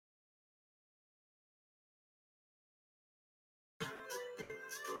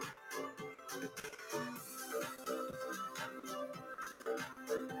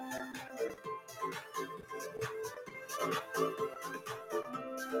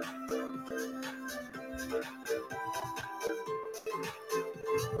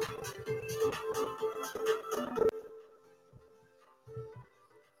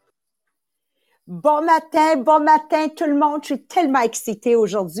bon matin tout le monde. Je suis tellement excitée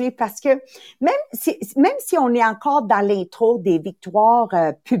aujourd'hui parce que même si on est encore dans l'intro des victoires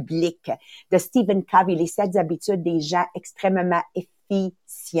publiques de Stephen Covey, les 7 habitudes des gens extrêmement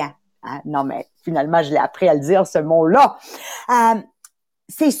efficients. Hein? Non, mais finalement, je l'ai appris à le dire, ce mot-là.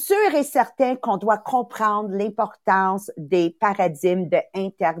 C'est sûr et certain qu'on doit comprendre l'importance des paradigmes de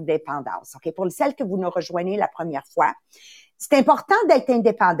interdépendance. OK? Pour celles que vous nous rejoignez la première fois, c'est important d'être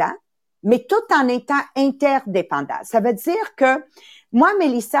indépendant, mais tout en étant interdépendant. Ça veut dire que moi,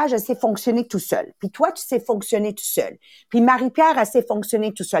 Mélissa, je sais fonctionner tout seul. Puis toi, tu sais fonctionner tout seul. Puis Marie-Pierre, elle sait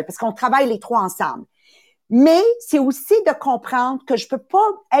fonctionner tout seul parce qu'on travaille les trois ensemble. Mais c'est aussi de comprendre que je peux pas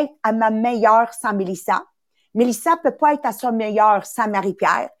être à ma meilleure sans Mélissa. Mélissa peut pas être à son meilleur sans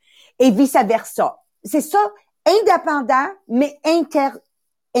Marie-Pierre et vice-versa. C'est ça, indépendant, mais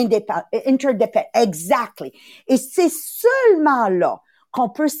interdépendant. Exactly. Et c'est seulement là qu'on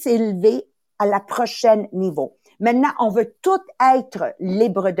peut s'élever à la prochaine niveau. Maintenant, on veut tout être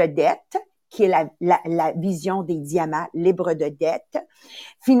libre de dette, qui est la vision des diamants, libre de dette.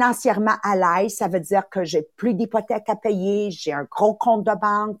 Financièrement à l'aise, ça veut dire que j'ai plus d'hypothèque à payer, j'ai un gros compte de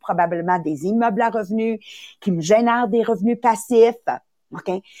banque, probablement des immeubles à revenus qui me génèrent des revenus passifs. OK?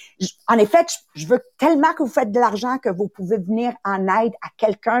 En effet, je veux tellement que vous faites de l'argent que vous pouvez venir en aide à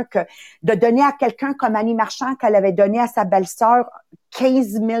quelqu'un, de donner à quelqu'un comme Annie Marchand qu'elle avait donné à sa belle-sœur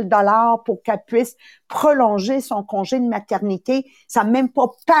 15 000 $ pour qu'elle puisse prolonger son congé de maternité. Ça n'a même pas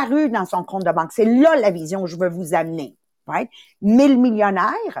paru dans son compte de banque. C'est là la vision que je veux vous amener. Right? 1000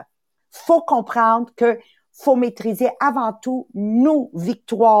 millionnaires, faut comprendre que faut maîtriser avant tout nos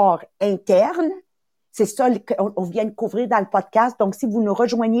victoires internes. C'est ça qu'on vient de couvrir dans le podcast. Donc, si vous nous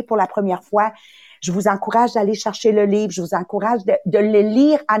rejoignez pour la première fois, je vous encourage d'aller chercher le livre. Je vous encourage de le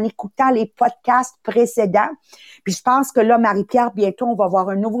lire en écoutant les podcasts précédents. Puis, je pense que là, Marie-Pierre, bientôt, on va avoir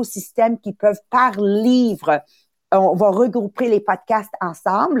un nouveau système qui peut par livre. On va regrouper les podcasts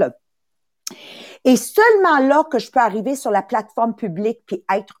ensemble. Et seulement là que je peux arriver sur la plateforme publique puis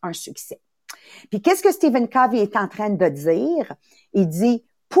être un succès. Puis, qu'est-ce que Stephen Covey est en train de dire? Il dit,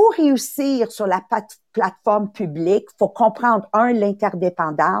 pour réussir sur la plateforme publique, faut comprendre,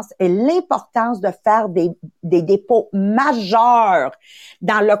 l'interdépendance et l'importance de faire des dépôts majeurs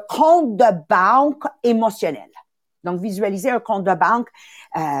dans le compte de banque émotionnel. Donc, visualiser un compte de banque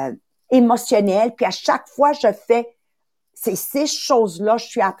émotionnel, puis à chaque fois, je fais ces 6 choses-là, je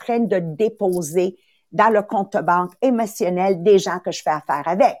suis en train de déposer dans le compte de banque émotionnel des gens que je fais affaire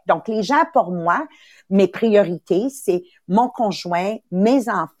avec. Donc, les gens, pour moi, mes priorités, c'est mon conjoint, mes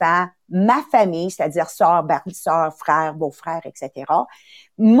enfants, ma famille, c'est-à-dire sœur, belle-sœur, frère, beau-frère, etc.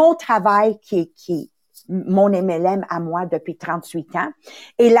 Mon travail qui est mon MLM à moi depuis 38 ans.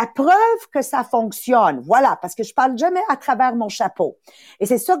 Et la preuve que ça fonctionne, voilà, parce que je parle jamais à travers mon chapeau. Et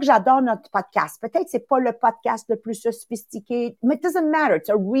c'est ça que j'adore notre podcast. Peut-être c'est pas le podcast le plus sophistiqué, mais it doesn't matter, it's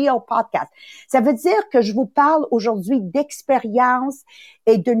a real podcast. Ça veut dire que je vous parle aujourd'hui d'expérience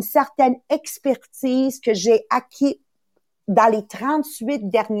et d'une certaine expertise que j'ai acquis dans les 38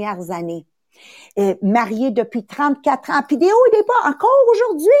 dernières années. Mariée depuis 34 ans, puis des hauts et des bas, encore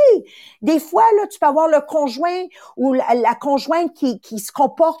aujourd'hui. Des fois, là, tu peux avoir le conjoint ou la conjointe qui se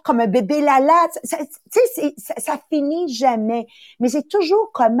comporte comme un bébé lala. Tu sais, ça finit jamais. Mais c'est toujours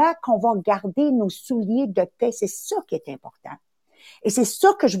comment qu'on va garder nos souliers de paix. C'est ça qui est important. Et c'est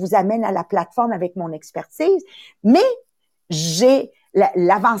ça que je vous amène à la plateforme avec mon expertise. Mais j'ai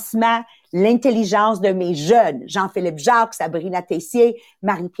l'avancement, l'intelligence de mes jeunes, Jean-Philippe Jacques, Sabrina Tessier,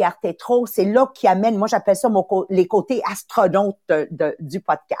 Marie-Pierre Tétrault, c'est là qui amène, moi j'appelle ça les côtés astronautes du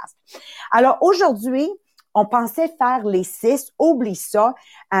podcast. Alors aujourd'hui, on pensait faire les 6, oublie ça.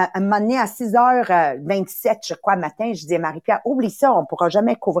 Un moment donné, à 6h27, je crois, matin, je dis à Marie-Pierre, oublie ça, on pourra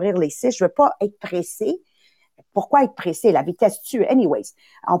jamais couvrir les 6, je veux pas être pressée. Pourquoi être pressé? La vitesse tue. Anyways,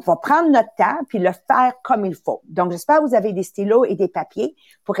 on va prendre notre temps puis le faire comme il faut. Donc, j'espère que vous avez des stylos et des papiers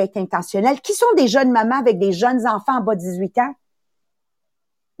pour être intentionnels. Qui sont des jeunes mamans avec des jeunes enfants en bas de 18 ans?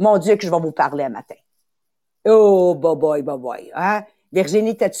 Mon Dieu, que je vais vous parler un matin. Oh, boy. Hein?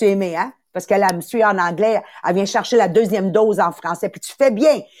 Virginie, t'as-tu aimé, hein? Parce qu'elle me suit en anglais, elle vient chercher la 2e dose en français. Puis tu fais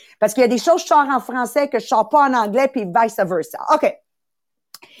bien. Parce qu'il y a des choses que je sors en français que je sors pas en anglais, puis vice versa. OK.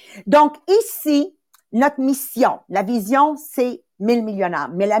 Donc, ici, notre mission, la vision, c'est 1000 millionnaires.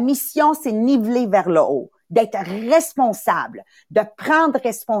 Mais la mission, c'est niveler vers le haut, d'être responsable, de prendre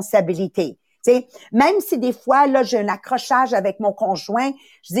responsabilité. T'sais, même si des fois, là, j'ai un accrochage avec mon conjoint,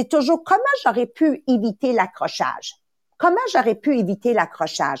 je dis toujours, comment j'aurais pu éviter l'accrochage? Comment j'aurais pu éviter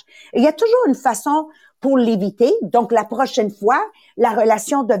l'accrochage? Et il y a toujours une façon pour l'éviter. Donc, la prochaine fois, la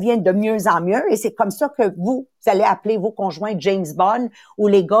relation devient de mieux en mieux et c'est comme ça que vous allez appeler vos conjoints James Bond ou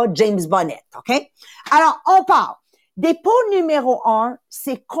les gars James Bonnet, OK? Alors, on part. Dépôt numéro 1,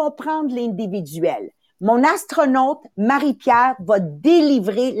 c'est comprendre l'individuel. Mon astronaute, Marie-Pierre, va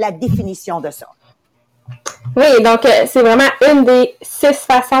délivrer la définition de ça. Oui, donc c'est vraiment une des 6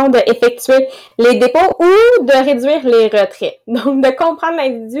 façons d'effectuer les dépôts ou de réduire les retraits. Donc, de comprendre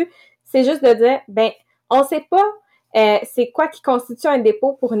l'individu, c'est juste de dire, on sait pas c'est quoi qui constitue un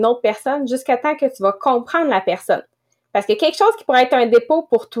dépôt pour une autre personne jusqu'à temps que tu vas comprendre la personne. Parce que quelque chose qui pourrait être un dépôt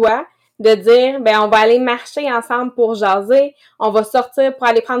pour toi, de dire, on va aller marcher ensemble pour jaser, on va sortir pour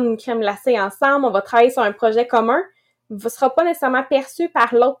aller prendre une crème glacée ensemble, on va travailler sur un projet commun, ne sera pas nécessairement perçu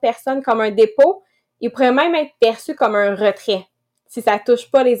par l'autre personne comme un dépôt. Il pourrait même être perçu comme un retrait si ça touche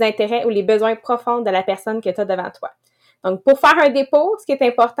pas les intérêts ou les besoins profonds de la personne que tu as devant toi. Donc, pour faire un dépôt, ce qui est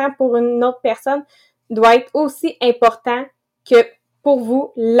important pour une autre personne doit être aussi important que pour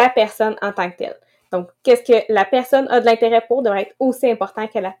vous, la personne en tant que telle. Donc, qu'est-ce que la personne a de l'intérêt pour devrait être aussi important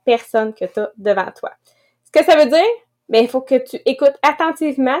que la personne que tu as devant toi. Ce que ça veut dire, il faut que tu écoutes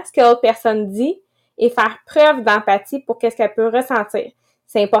attentivement ce que l'autre personne dit et faire preuve d'empathie pour qu'est-ce qu'elle peut ressentir.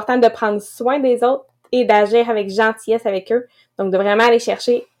 C'est important de prendre soin des autres et d'agir avec gentillesse avec eux. Donc, de vraiment aller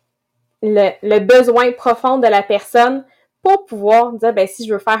chercher le besoin profond de la personne pour pouvoir dire, si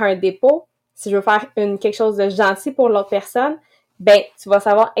je veux faire un dépôt, si je veux faire quelque chose de gentil pour l'autre personne, tu vas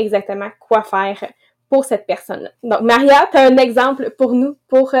savoir exactement quoi faire pour cette personne-là. Donc, Maria, tu as un exemple pour nous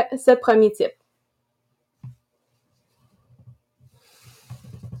pour ce premier type.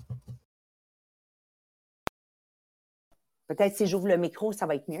 Peut-être si j'ouvre le micro, ça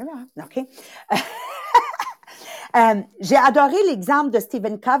va être mieux, hein? OK? J'ai adoré l'exemple de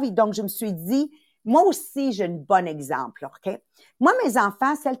Stephen Covey, donc je me suis dit, moi aussi, j'ai un bon exemple, OK? Moi, mes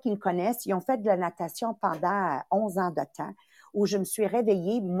enfants, celles qui me connaissent, ils ont fait de la natation pendant 11 ans de temps, où je me suis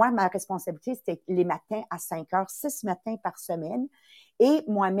réveillée. Moi, ma responsabilité, c'était les matins à 5 heures, 6 matins par semaine. Et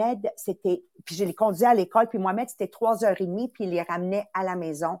Mohamed, puis je les conduisais à l'école, puis Mohamed, c'était 3h30, puis il les ramenait à la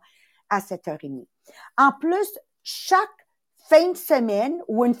maison à 7h30. En plus, chaque fin de semaine,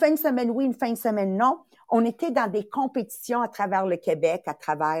 ou une fin de semaine oui, une fin de semaine non, on était dans des compétitions à travers le Québec, à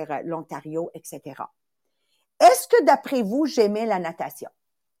travers l'Ontario, etc. Est-ce que d'après vous, j'aimais la natation?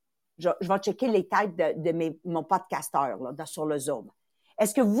 Je vais checker les têtes de mon podcasteur là, sur le Zoom.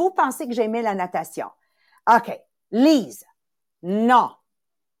 Est-ce que vous pensez que j'aimais la natation? OK. Lise, non.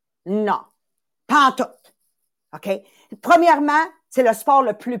 Non. Pas en tout. OK? Premièrement, c'est le sport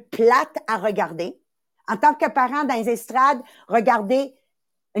le plus plate à regarder. En tant que parent dans les estrades, regarder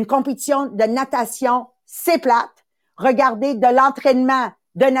une compétition de natation, c'est plate. Regarder de l'entraînement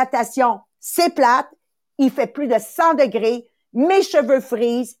de natation, c'est plate. Il fait plus de 100 degrés. Mes cheveux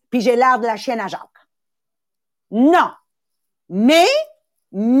frisent, puis j'ai l'air de la chienne à Jacques. Non. Mais,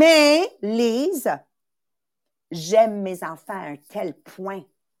 Lise, j'aime mes enfants à un tel point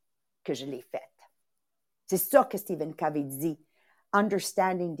que je l'ai faite. C'est ça que Stephen Covey dit.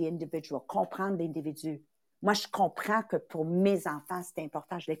 Understanding the individual, comprendre l'individu. Moi, je comprends que pour mes enfants, c'est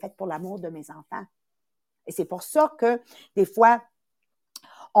important. Je l'ai fait pour l'amour de mes enfants. Et c'est pour ça que, des fois,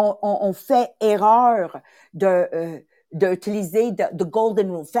 on fait erreur d'utiliser the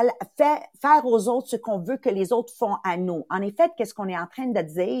golden rule. Faire aux autres ce qu'on veut que les autres font à nous. En effet, qu'est-ce qu'on est en train de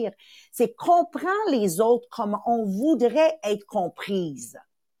dire? C'est comprendre les autres comme on voudrait être comprise.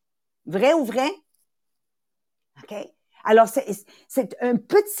 Vrai ou vrai? OK? Alors, c'est un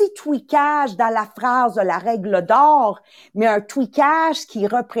petit tweakage dans la phrase de la règle d'or, mais un tweakage qui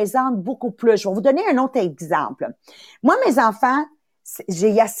représente beaucoup plus. Je vais vous donner un autre exemple. Moi, mes enfants,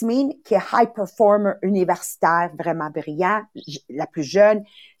 j'ai Yasmine qui est high performer universitaire, vraiment brillant, la plus jeune.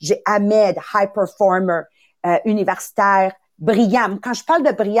 J'ai Ahmed, high performer universitaire, brillant. Quand je parle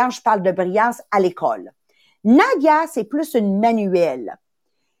de brillant, je parle de brillance à l'école. Nadia, c'est plus une manuelle.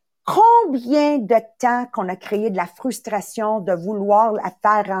 Combien de temps qu'on a créé de la frustration de vouloir la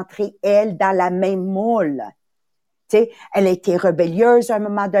faire rentrer, elle, dans la même moule? Tu sais, elle a été rébellieuse à un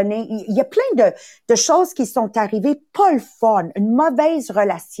moment donné. Il y a plein de choses qui sont arrivées, pas le fun, une mauvaise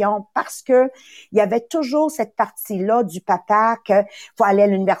relation parce que il y avait toujours cette partie-là du papa que faut aller à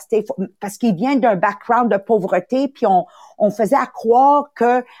l'université parce qu'il vient d'un background de pauvreté, puis on faisait à croire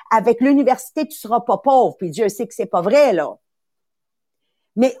que avec l'université tu seras pas pauvre, puis Dieu sait que c'est pas vrai là.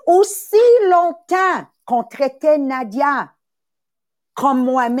 Mais aussi longtemps qu'on traitait Nadia comme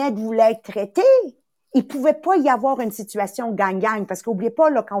Mohamed voulait être traité, il pouvait pas y avoir une situation gagne-gagne. Parce qu'oubliez pas,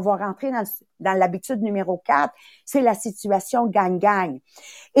 là, quand on va rentrer dans l'habitude numéro 4, c'est la situation gagne-gagne.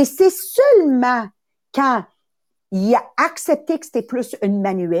 Et c'est seulement quand il a accepté que c'était plus une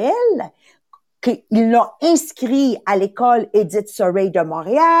manuelle, qu'ils l'ont inscrit à l'école Edith Surrey de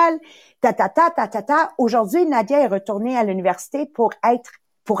Montréal, Aujourd'hui, Nadia est retournée à l'université pour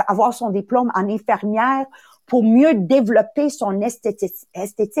avoir son diplôme en infirmière, pour mieux développer son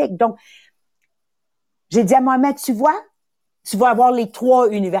esthétique. Donc, j'ai dit à Mohamed, tu vas avoir les 3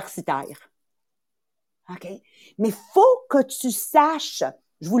 universitaires. OK? Mais faut que tu saches,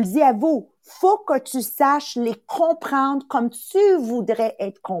 je vous le dis à vous, faut que tu saches les comprendre comme tu voudrais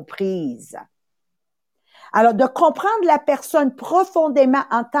être comprise. Alors, de comprendre la personne profondément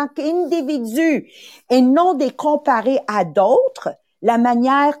en tant qu'individu et non de comparer à d'autres, la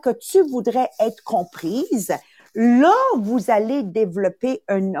manière que tu voudrais être comprise, là, vous allez développer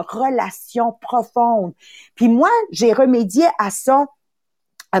une relation profonde. Puis moi, j'ai remédié à ça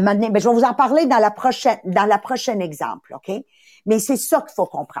à un moment donné. Je vais vous en parler dans la prochaine exemple, OK? Mais c'est ça qu'il faut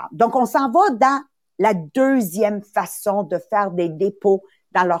comprendre. Donc, on s'en va dans la deuxième façon de faire des dépôts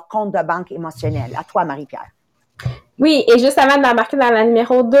dans leur compte de banque émotionnel. À toi, Marie-Pierre. Oui, et juste avant d'embarquer dans la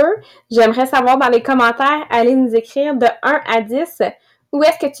numéro 2, j'aimerais savoir dans les commentaires, allez nous écrire de 1 à 10, où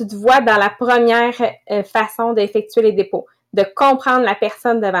est-ce que tu te vois dans la première façon d'effectuer les dépôts, de comprendre la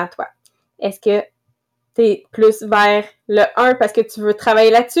personne devant toi. Est-ce que tu es plus vers le 1 parce que tu veux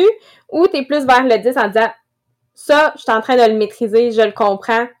travailler là-dessus, ou tu es plus vers le 10 en disant, ça, je suis en train de le maîtriser, je le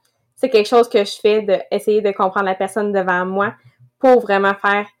comprends, c'est quelque chose que je fais, d'essayer de comprendre la personne devant moi pour vraiment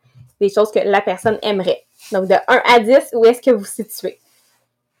faire des choses que la personne aimerait. Donc, de 1 à 10, où est-ce que vous vous situez?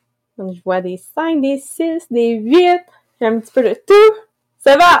 Donc, je vois des 5, des 6, des 8. J'ai un petit peu de tout.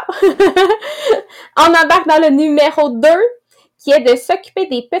 Ça va! On embarque dans le numéro 2, qui est de s'occuper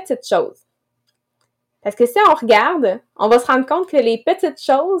des petites choses. Parce que si on regarde, on va se rendre compte que les petites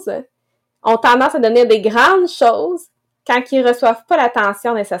choses ont tendance à devenir des grandes choses quand ils ne reçoivent pas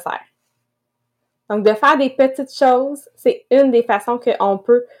l'attention nécessaire. Donc, de faire des petites choses, c'est une des façons qu'on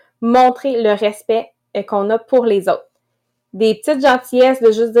peut montrer le respect qu'on a pour les autres. Des petites gentillesses,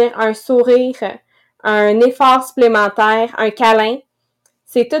 de juste dire un sourire, un effort supplémentaire, un câlin,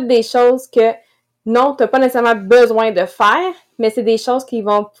 c'est toutes des choses que, non, tu n'as pas nécessairement besoin de faire, mais c'est des choses qui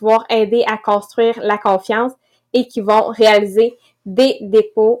vont pouvoir aider à construire la confiance et qui vont réaliser des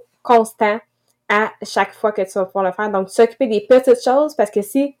dépôts constants à chaque fois que tu vas pouvoir le faire. Donc, s'occuper des petites choses, parce que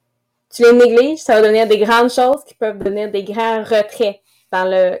si tu les négliges, ça va devenir des grandes choses qui peuvent devenir des grands retraits dans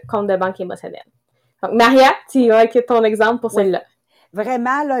le compte de banque émotionnel. Donc, Maria, tu vas avec ton exemple pour celle-là.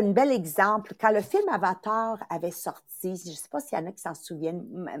 Vraiment, là, un bel exemple. Quand le film Avatar avait sorti, je ne sais pas s'il y en a qui s'en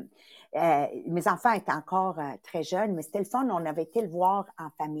souviennent, mes enfants étaient encore très jeunes, mais c'était le fun. On avait été le voir en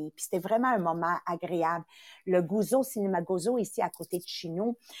famille. Puis c'était vraiment un moment agréable. Le Gouzo, Cinéma Gouzo, ici à côté de chez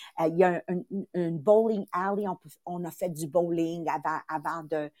nous, il y a une bowling alley. On a fait du bowling avant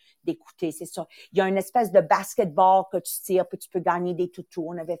d'écouter, c'est ça. Il y a une espèce de basketball que tu tires, puis tu peux gagner des toutous.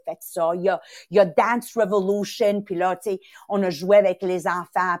 On avait fait ça. Il y a Dance Revolution, puis là, tu sais, on a joué avec les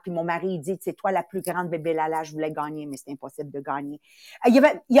enfants, puis mon mari, il dit, c'est toi la plus grande bébé Lala, je voulais gagner, mais c'est impossible de gagner. Il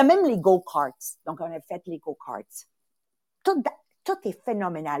y a même les go-karts. Donc, on a fait les go-karts. Tout est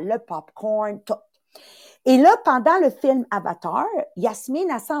phénoménal. Le popcorn, tout. Et là, pendant le film Avatar, Yasmine,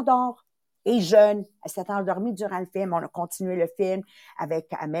 elle s'endort. Et jeune, elle s'est endormie durant le film. On a continué le film avec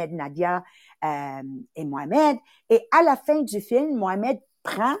Ahmed, Nadia et Mohamed. Et à la fin du film, Mohamed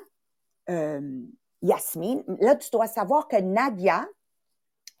prend Yasmine. Là, tu dois savoir que Nadia,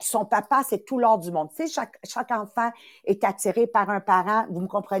 son papa, c'est tout l'or du monde. Tu sais, chaque enfant est attiré par un parent. Vous me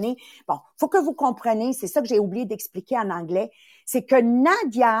comprenez? Bon, faut que vous compreniez, c'est ça que j'ai oublié d'expliquer en anglais, c'est que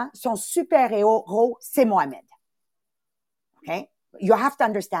Nadia, son super-héros, c'est Mohamed. OK? You have to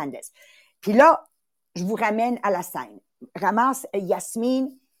understand this. Puis là, je vous ramène à la scène. Ramasse Yasmine,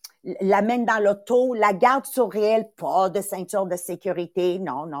 l'amène dans l'auto, la garde sur elle, pas de ceinture de sécurité.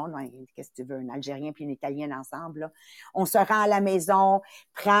 Non. Qu'est-ce que tu veux, un Algérien puis une Italienne ensemble, là. On se rend à la maison,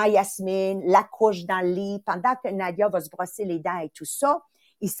 prend Yasmine, la couche dans le lit. Pendant que Nadia va se brosser les dents et tout ça,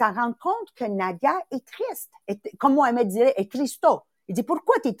 il s'en rend compte que Nadia est triste. Comme Mohamed dirait, est tristo. Il dit,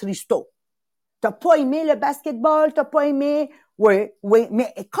 pourquoi t'es tristo? T'as pas aimé le basketball? T'as pas aimé? Oui,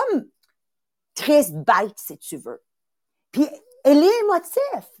 mais comme triste bête, si tu veux. Puis, elle est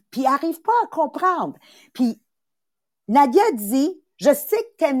émotive, puis elle n'arrive pas à comprendre. Puis, Nadia dit, je sais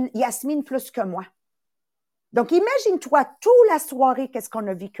que t'aimes Yasmine plus que moi. Donc, imagine-toi toute la soirée, qu'est-ce qu'on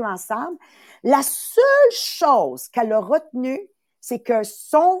a vécu ensemble. La seule chose qu'elle a retenue, c'est que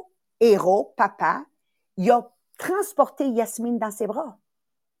son héros, papa, il a transporté Yasmine dans ses bras.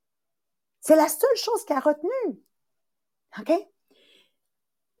 C'est la seule chose qu'elle a retenue. OK?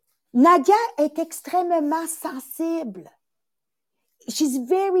 Nadia est extrêmement sensible. She's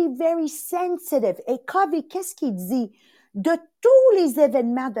very, very sensitive. Et Covey, qu'est-ce qu'il dit? de tous les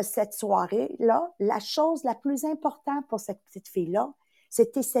événements de cette soirée-là, la chose la plus importante pour cette petite fille-là,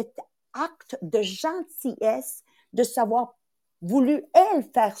 c'était cet acte de gentillesse de savoir voulu, elle,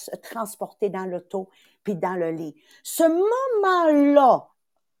 faire se transporter dans l'auto puis dans le lit. Ce moment-là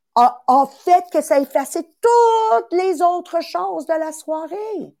a fait que ça effacé toutes les autres choses de la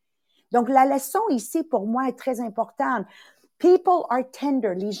soirée. Donc, la leçon ici, pour moi, est très importante. People are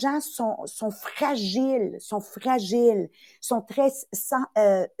tender. Les gens sont fragiles, sont très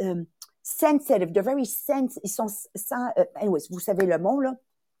sensitive, they're very sensitive. Ils sont anyways, vous savez le mot, là.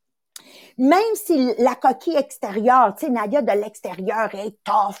 Même si la coquille extérieure, tu sais, Nadia de l'extérieur est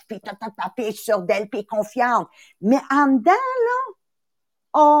tough, puis est sûre d'elle, puis est confiante. Mais en dedans, là,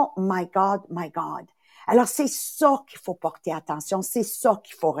 oh my God, my God. Alors, c'est ça qu'il faut porter attention, c'est ça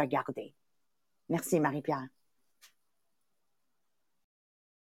qu'il faut regarder. Merci, Marie-Pierre.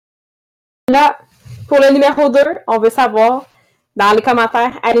 Là, pour le numéro 2, on veut savoir, dans les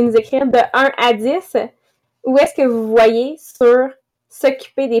commentaires, allez nous écrire de 1 à 10, où est-ce que vous voyez sur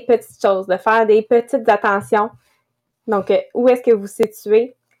s'occuper des petites choses, de faire des petites attentions. Donc, où est-ce que vous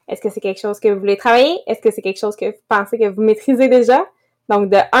situez? Est-ce que c'est quelque chose que vous voulez travailler? Est-ce que c'est quelque chose que vous pensez que vous maîtrisez déjà? Donc,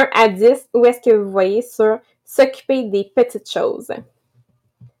 de 1 à 10, où est-ce que vous voyez sur s'occuper des petites choses?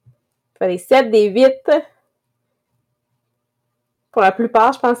 Des 7, des 8. Pour la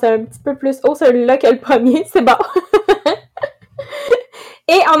plupart, je pense que c'est un petit peu plus haut celui-là que le premier. C'est bon.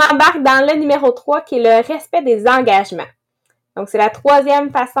 Et on embarque dans le numéro 3 qui est le respect des engagements. Donc, c'est la troisième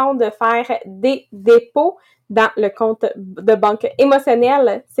façon de faire des dépôts dans le compte de banque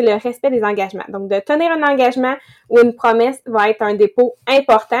émotionnel. C'est le respect des engagements. Donc, de tenir un engagement ou une promesse va être un dépôt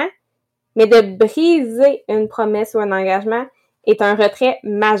important, mais de briser une promesse ou un engagement est un retrait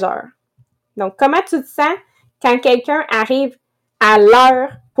majeur. Donc, comment tu te sens quand quelqu'un arrive à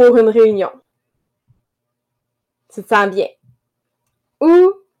l'heure pour une réunion? Tu te sens bien.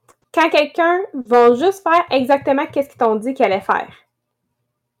 Ou quand quelqu'un va juste faire exactement ce qu'ils t'ont dit qu'il allait faire.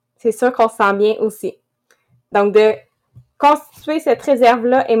 C'est sûr qu'on se sent bien aussi. Donc, de constituer cette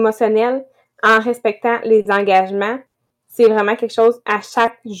réserve-là émotionnelle en respectant les engagements, c'est vraiment quelque chose à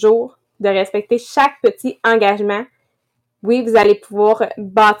chaque jour, de respecter chaque petit engagement. Oui, vous allez pouvoir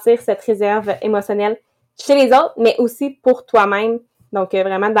bâtir cette réserve émotionnelle chez les autres, mais aussi pour toi-même. Donc,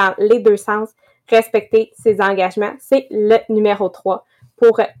 vraiment dans les deux sens, respecter ses engagements. C'est le numéro 3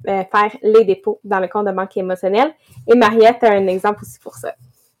 pour faire les dépôts dans le compte de banque émotionnel. Et Mariette a un exemple aussi pour ça.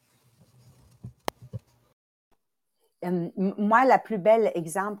 Moi, la plus belle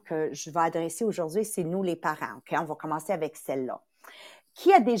exemple que je vais adresser aujourd'hui, c'est nous les parents. Okay? On va commencer avec celle-là.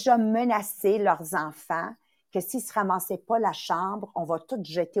 Qui a déjà menacé leurs enfants que s'ils ne se ramassaient pas la chambre, on va tout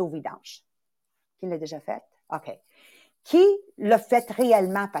jeter au vidange? Qui l'a déjà fait? OK. Qui l'a fait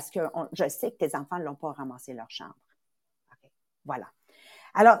réellement? Parce que je sais que tes enfants ne l'ont pas ramassé leur chambre. OK. Voilà.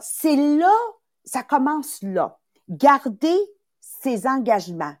 Alors, c'est là, ça commence là. Garder ses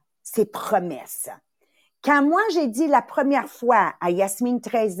engagements, ses promesses. Quand moi, j'ai dit la première fois à Yasmine,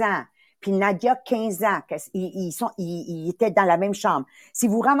 13 ans, puis Nadia, 15 ans, ils étaient dans la même chambre. Si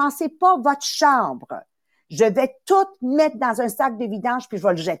vous ramassez pas votre chambre, je vais tout mettre dans un sac de vidange puis je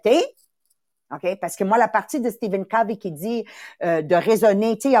vais le jeter. OK? Parce que moi, la partie de Stephen Covey qui dit de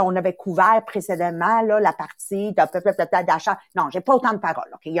raisonner, tu sais, on avait couvert précédemment là, la partie d'achat. Non, j'ai pas autant de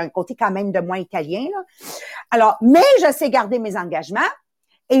paroles. OK? Il y a un côté quand même de moi italien. Là. Alors, mais je sais garder mes engagements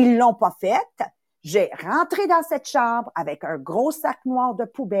et ils l'ont pas fait. J'ai rentré dans cette chambre avec un gros sac noir de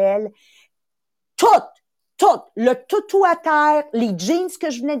poubelle, tout, le toutou à terre, les jeans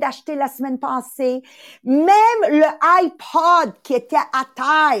que je venais d'acheter la semaine passée, même le iPod qui était à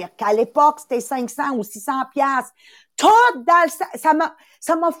terre, qu'à l'époque c'était 500 ou 600 piastres, tout dans le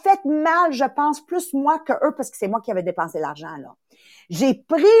ça m'a fait mal, je pense, plus moi que eux, parce que c'est moi qui avais dépensé l'argent, là. J'ai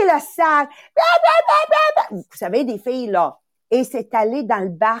pris le sac, vous savez, des filles, là, et c'est allé dans le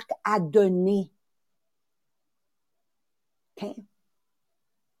bac à donner. Okay.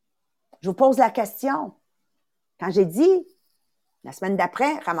 Je vous pose la question. Quand j'ai dit, la semaine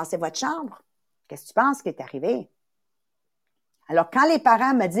d'après, ramassez votre chambre, qu'est-ce que tu penses qui est arrivé? Alors, quand les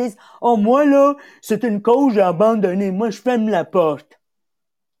parents me disent, « Oh, moi, là, c'est une cause, j'ai abandonné, moi, je ferme la porte. »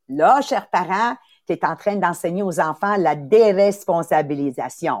 Là, chers parents, tu es en train d'enseigner aux enfants la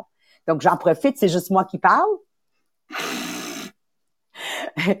déresponsabilisation. Donc, j'en profite, c'est juste moi qui parle.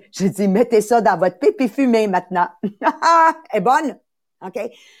 J'ai dit, mettez ça dans votre pipe et fumez maintenant. Elle est bonne? OK?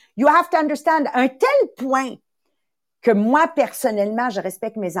 You have to understand, un tel point que moi, personnellement, je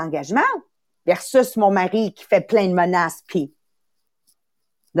respecte mes engagements versus mon mari qui fait plein de menaces puis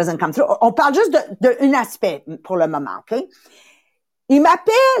doesn't come through. On parle juste d'un aspect pour le moment, OK? Il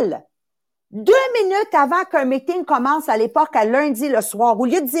m'appelle 2 minutes avant qu'un meeting commence à l'époque, à lundi le soir, au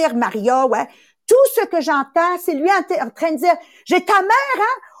lieu de dire Maria, ouais, tout ce que j'entends, c'est lui en train de dire, j'ai ta mère,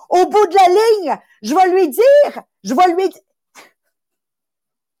 hein, au bout de la ligne, je vais lui dire,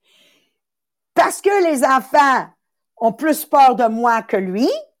 parce que les enfants ont plus peur de moi que lui,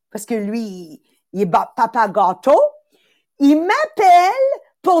 parce que lui, il est papa gâteau, il m'appelle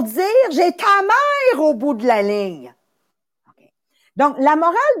pour dire, j'ai ta mère au bout de la ligne. Okay. Donc, la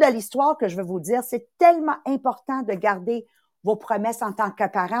morale de l'histoire que je veux vous dire, c'est tellement important de garder vos promesses en tant que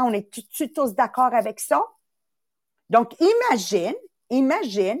parents. On est tous d'accord avec ça? Donc,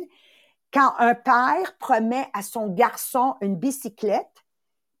 imagine quand un père promet à son garçon une bicyclette,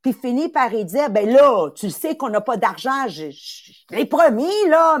 puis finit par y dire, ben là, tu sais qu'on n'a pas d'argent, je l'ai promis,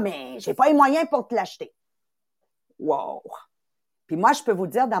 là, mais j'ai pas les moyens pour te l'acheter. Wow! Puis moi, je peux vous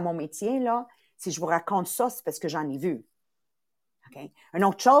dire, dans mon métier, là, si je vous raconte ça, c'est parce que j'en ai vu. Okay? Une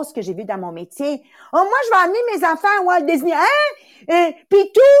autre chose que j'ai vu dans mon métier, oh, moi, je vais amener mes enfants à Walt Disney. Hein?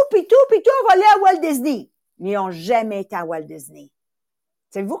 Puis tout, on va aller à Walt Disney. Mais ils n'ont jamais été à Walt Disney.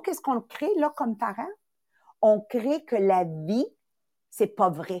 Savez-vous qu'est-ce qu'on crée, là, comme parents? On crée que la vie, c'est pas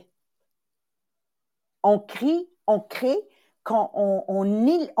vrai. On crée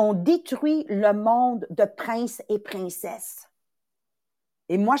qu'on détruit le monde de princes et princesses.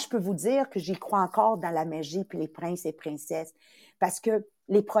 Et moi, je peux vous dire que j'y crois encore dans la magie puis les princes et princesses parce que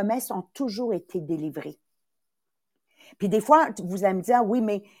les promesses ont toujours été délivrées. Puis des fois, vous allez me dire, oui,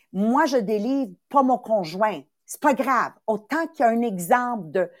 mais moi, je délivre pas mon conjoint. C'est pas grave. Autant qu'il y a un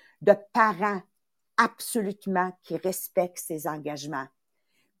exemple de parents absolument qui respectent ses engagements.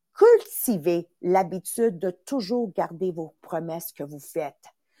 Cultivez l'habitude de toujours garder vos promesses que vous faites.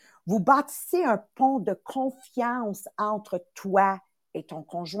 Vous bâtissez un pont de confiance entre toi et ton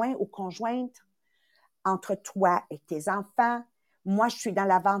conjoint ou conjointe, entre toi et tes enfants. Moi, je suis dans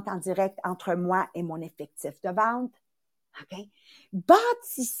la vente en direct entre moi et mon effectif de vente. Okay?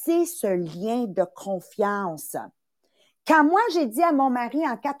 Bâtissez ce lien de confiance. Quand moi, j'ai dit à mon mari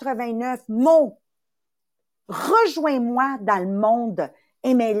en 89, Mo, rejoins-moi dans le monde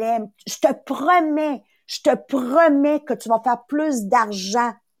MLM, je te promets que tu vas faire plus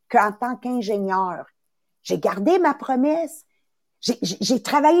d'argent qu'en tant qu'ingénieur. J'ai gardé ma promesse. J'ai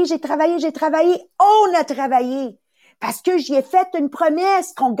travaillé. On a travaillé. Parce que j'y ai fait une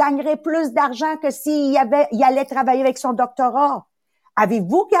promesse qu'on gagnerait plus d'argent que s'il allait travailler avec son doctorat.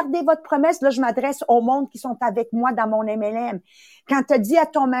 Avez-vous gardé votre promesse? Là, je m'adresse au monde qui sont avec moi dans mon MLM. Quand tu as dit à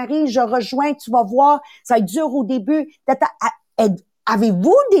ton mari, je rejoins, tu vas voir, ça va être dur au début.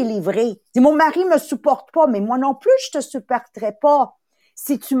 Avez-vous délivré? Si mon mari me supporte pas, mais moi non plus, je te supporterai pas.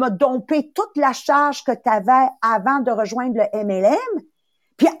 Si tu m'as dompé toute la charge que tu avais avant de rejoindre le MLM,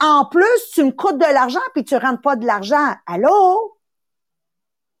 puis en plus, tu me coûtes de l'argent puis tu rentres pas de l'argent. Allô?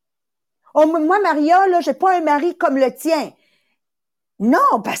 Oh, moi, Maria, là, j'ai pas un mari comme le tien.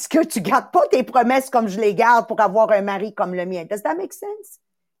 Non, parce que tu gardes pas tes promesses comme je les garde pour avoir un mari comme le mien. Does that make sense?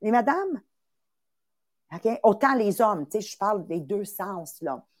 Les madames? Okay? Autant les hommes, tu sais, je parle des deux sens,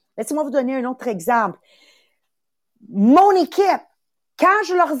 là. Laissez-moi vous donner un autre exemple. Mon équipe, quand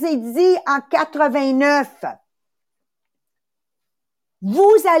je leur ai dit en 89,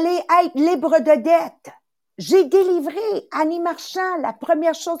 vous allez être libre de dette. J'ai délivré Annie Marchand. La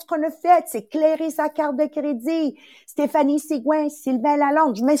première chose qu'on a faite, c'est clairer sa carte de crédit. Stéphanie Séguin, Sylvain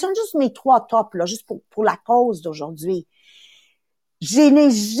Lalonde. Je mentionne juste mes 3 tops, là, juste pour la cause d'aujourd'hui. Je n'ai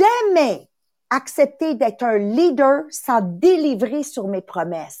jamais accepté d'être un leader sans délivrer sur mes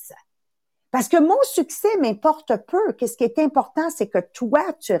promesses. Parce que mon succès m'importe peu. Qu'est-ce qui est important, c'est que toi,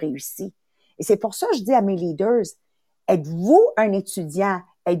 tu réussis. Et c'est pour ça que je dis à mes leaders, êtes-vous un étudiant?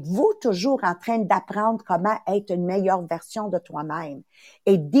 Êtes-vous toujours en train d'apprendre comment être une meilleure version de toi-même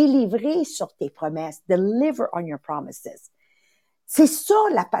et délivrer sur tes promesses? Deliver on your promises. C'est ça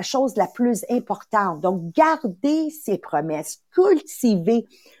la chose la plus importante. Donc, gardez ces promesses. Cultivez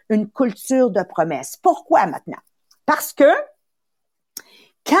une culture de promesses. Pourquoi maintenant? Parce que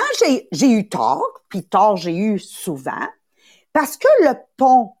quand j'ai eu tort, puis tort j'ai eu souvent, parce que le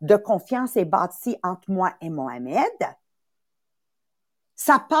pont de confiance est bâti entre moi et Mohamed,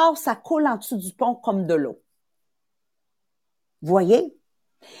 ça coule en dessous du pont comme de l'eau. Vous voyez?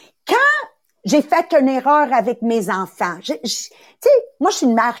 Quand j'ai fait une erreur avec mes enfants, tu sais, moi, je suis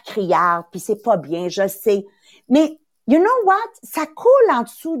une mère criarde, puis c'est pas bien, je sais. Mais, you know what? Ça coule en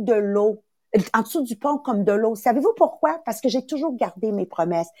dessous de l'eau, en dessous du pont comme de l'eau. Savez-vous pourquoi? Parce que j'ai toujours gardé mes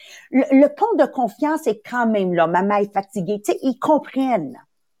promesses. Le pont de confiance est quand même là. Maman est fatiguée. Tu sais, ils comprennent.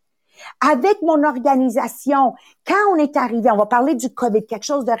 Avec mon organisation, quand on est arrivé, on va parler du COVID, quelque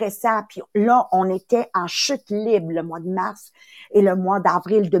chose de récent, puis là, on était en chute libre le mois de mars et le mois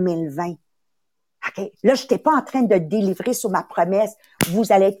d'avril 2020. OK, là, je n'étais pas en train de délivrer sur ma promesse.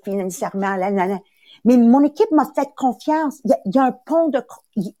 Vous allez être financièrement, là. Mais mon équipe m'a fait confiance. Il y a un pont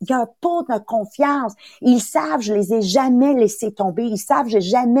de confiance. Ils savent, je les ai jamais laissés tomber. Ils savent, j'ai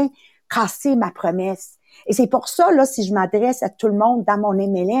jamais cassé ma promesse. Et c'est pour ça, là, si je m'adresse à tout le monde dans mon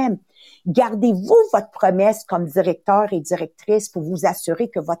MLM, gardez-vous votre promesse comme directeur et directrice pour vous assurer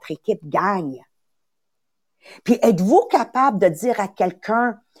que votre équipe gagne. Puis êtes-vous capable de dire à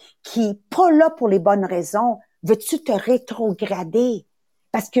quelqu'un qui est pas là pour les bonnes raisons, veux-tu te rétrograder?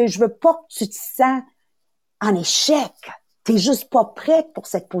 Parce que je veux pas que tu te sens en échec. T'es juste pas prête pour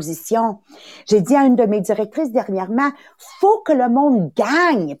cette position. J'ai dit à une de mes directrices dernièrement, faut que le monde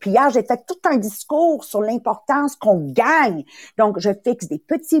gagne. Puis hier, j'ai fait tout un discours sur l'importance qu'on gagne. Donc, je fixe des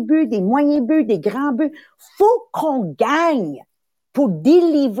petits buts, des moyens buts, des grands buts. Faut qu'on gagne pour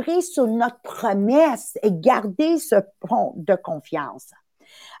délivrer sur notre promesse et garder ce pont de confiance.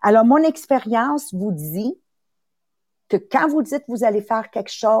 Alors, mon expérience vous dit que quand vous dites que vous allez faire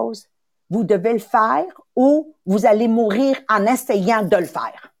quelque chose, vous devez le faire ou vous allez mourir en essayant de le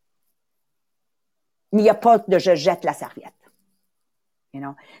faire. Mais il n'y a pas de « je jette la serviette ». You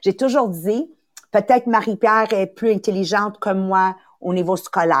know? J'ai toujours dit, peut-être Marie-Pierre est plus intelligente que moi au niveau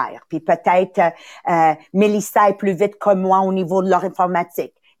scolaire, puis peut-être Mélissa est plus vite que moi au niveau de leur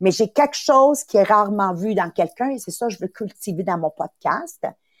informatique. Mais j'ai quelque chose qui est rarement vu dans quelqu'un, et c'est ça que je veux cultiver dans mon podcast,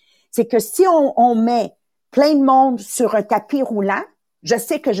 c'est que si on met plein de monde sur un tapis roulant, je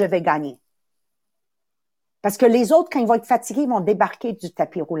sais que je vais gagner. Parce que les autres, quand ils vont être fatigués, ils vont débarquer du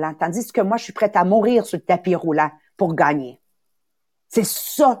tapis roulant. Tandis que moi, je suis prête à mourir sur le tapis roulant pour gagner. C'est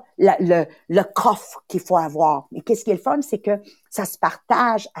ça, le coffre qu'il faut avoir. Et qu'est-ce qui est le fun, c'est que ça se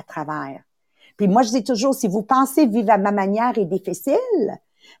partage à travers. Puis moi, je dis toujours, si vous pensez vivre à ma manière est difficile,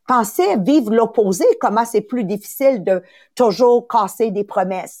 pensez vivre l'opposé, comment c'est plus difficile de toujours casser des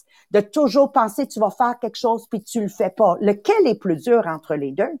promesses, de toujours penser que tu vas faire quelque chose puis tu le fais pas. Lequel est plus dur entre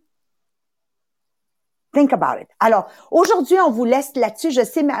les deux? Think about it. Alors, aujourd'hui, on vous laisse là-dessus. Je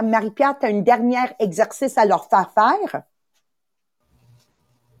sais, Marie-Pierre, tu as un dernier exercice à leur faire faire.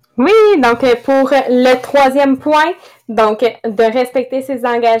 Oui, donc pour le troisième point, donc de respecter ses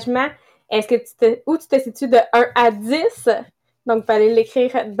engagements, est-ce que où tu te situes de 1 à 10? Donc, vous allez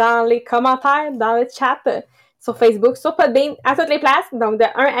l'écrire dans les commentaires, dans le chat, sur Facebook, sur Podbean, à toutes les places. Donc, de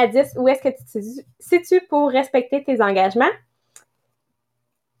 1 à 10, où est-ce que tu te situes pour respecter tes engagements?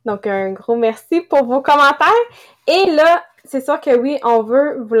 Donc, un gros merci pour vos commentaires. Et là, c'est sûr que oui, on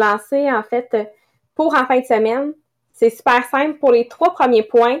veut vous lancer, en fait, pour en fin de semaine. C'est super simple. Pour les 3 premiers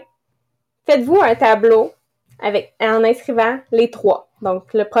points, faites-vous un tableau en inscrivant les 3.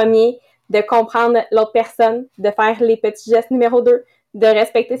 Donc, le premier, de comprendre l'autre personne, de faire les petits gestes. Numéro 2, de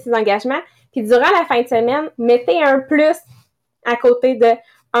respecter ses engagements. Puis, durant la fin de semaine, mettez un plus à côté de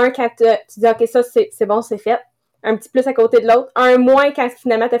un quand tu dis « OK, ça, c'est bon, c'est fait ». Un petit plus à côté de l'autre. Un moins quand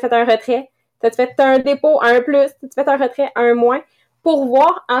finalement tu as fait un retrait. Tu as fait un dépôt, un plus. Tu as fait un retrait, un moins. Pour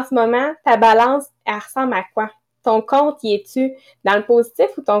voir en ce moment, ta balance, elle ressemble à quoi? Ton compte, y es-tu dans le positif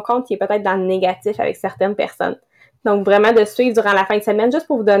ou ton compte, y est peut-être dans le négatif avec certaines personnes? Donc, vraiment de suivre durant la fin de semaine, juste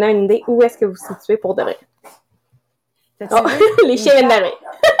pour vous donner une idée où est-ce que vous vous situez pour de vrai. Oh, les chiens viennent d'arriver.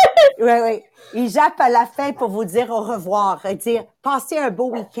 Oui, oui. Ils jappent à la fin pour vous dire au revoir, dire passez un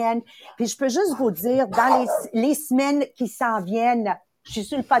beau week-end. Puis je peux juste vous dire, dans les semaines qui s'en viennent, je suis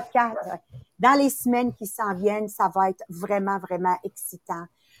sur le podcast, dans les semaines qui s'en viennent, ça va être vraiment, vraiment excitant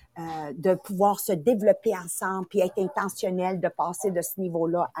de pouvoir se développer ensemble puis être intentionnel de passer de ce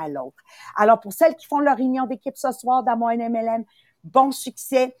niveau-là à l'autre. Alors, pour celles qui font leur réunion d'équipe ce soir dans mon NMLM, bon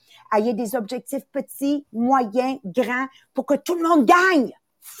succès. Ayez des objectifs petits, moyens, grands pour que tout le monde gagne.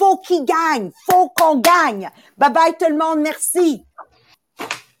 Faut qu'il gagne. Faut qu'on gagne. Bye bye tout le monde. Merci.